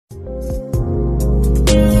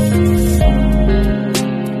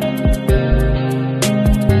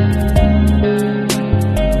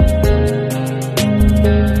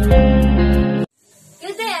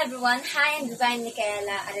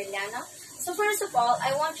first of all,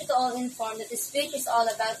 I want you to all inform that this speech is all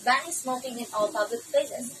about banning smoking in all public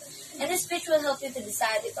places. And this speech will help you to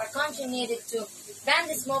decide if our country needed to ban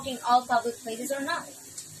the smoking in all public places or not.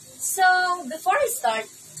 So, before I start,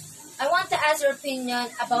 I want to ask your opinion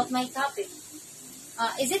about my topic.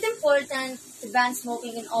 Is it important to ban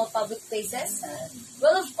smoking in all public places?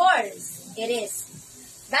 Well, of course, it is.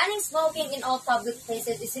 Banning smoking in all public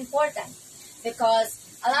places is important because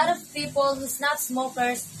a lot of people who's not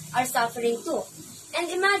smokers are suffering too. And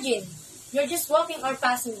imagine, you're just walking or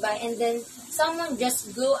passing by and then someone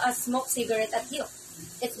just blew a smoke cigarette at you.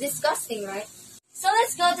 It's disgusting, right? So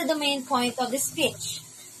let's go to the main point of the speech.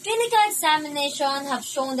 Clinical examinations have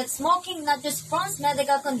shown that smoking not just prompts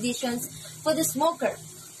medical conditions for the smoker,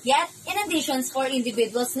 yet in addition for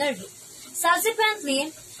individuals nervy.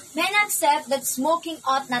 Subsequently, many accept that smoking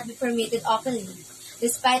ought not be permitted openly.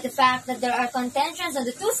 Despite the fact that there are contentions on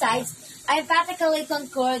the two sides, I emphatically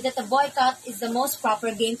concur that a boycott is the most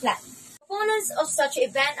proper game plan. Opponents of such a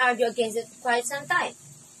ban argue against it for quite some time.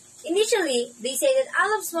 Initially, they say that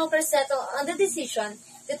all of smokers settle on the decision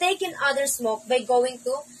to take in other smoke by going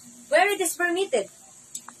to where it is permitted.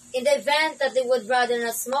 In the event that they would rather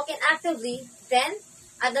not smoke inactively, then,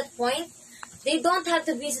 at that point, they don't have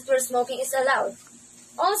to visit where smoking is allowed.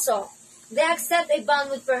 Also, they accept a ban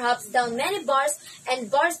would perhaps down many bars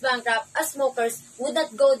and bars bankrupt as smokers would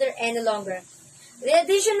not go there any longer. They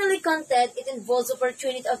additionally contend it involves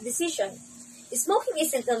opportunity of decision. Smoking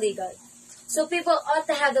isn't illegal, so people ought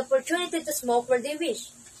to have the opportunity to smoke where they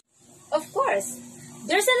wish. Of course,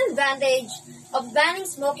 there's an advantage of banning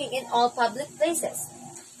smoking in all public places.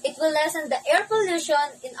 It will lessen the air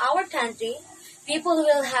pollution in our country. People who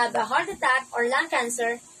will have a heart attack or lung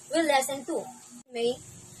cancer will lessen too.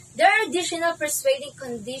 There are additional persuading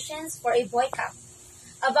conditions for a boycott.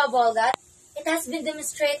 Above all that, it has been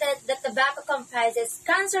demonstrated that tobacco comprises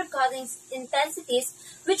cancer-causing intensities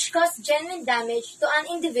which cause genuine damage to an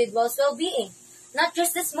individual's well-being, not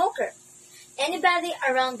just the smoker. Anybody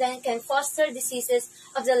around them can foster diseases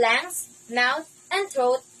of the lungs, mouth, and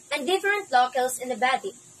throat, and different locales in the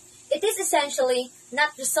body. It is essentially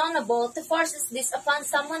not reasonable to force this upon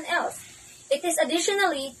someone else. It is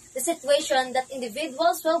additionally the situation that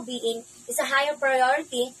individuals' well-being is a higher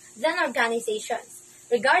priority than organizations.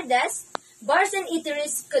 Regardless, bars and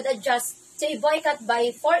eateries could adjust to a boycott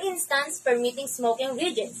by, for instance, permitting smoking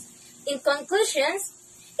regions. In conclusions,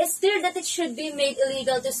 it's clear that it should be made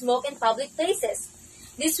illegal to smoke in public places.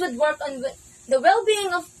 This would work on the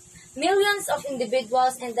well-being of millions of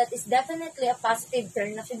individuals, and that is definitely a positive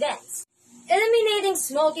turn of events. Eliminating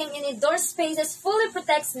smoking in indoor spaces fully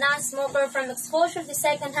protects non-smokers from exposure to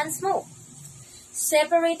secondhand smoke.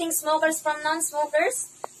 Separating smokers from non-smokers,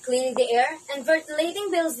 cleaning the air, and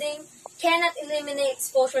ventilating buildings cannot eliminate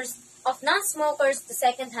exposures of non-smokers to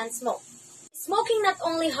secondhand smoke. Smoking not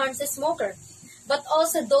only harms the smoker, but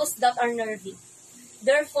also those that are nervy.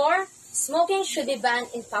 Therefore, smoking should be banned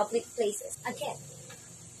in public places. Again,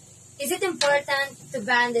 is it important to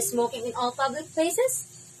ban the smoking in all public places?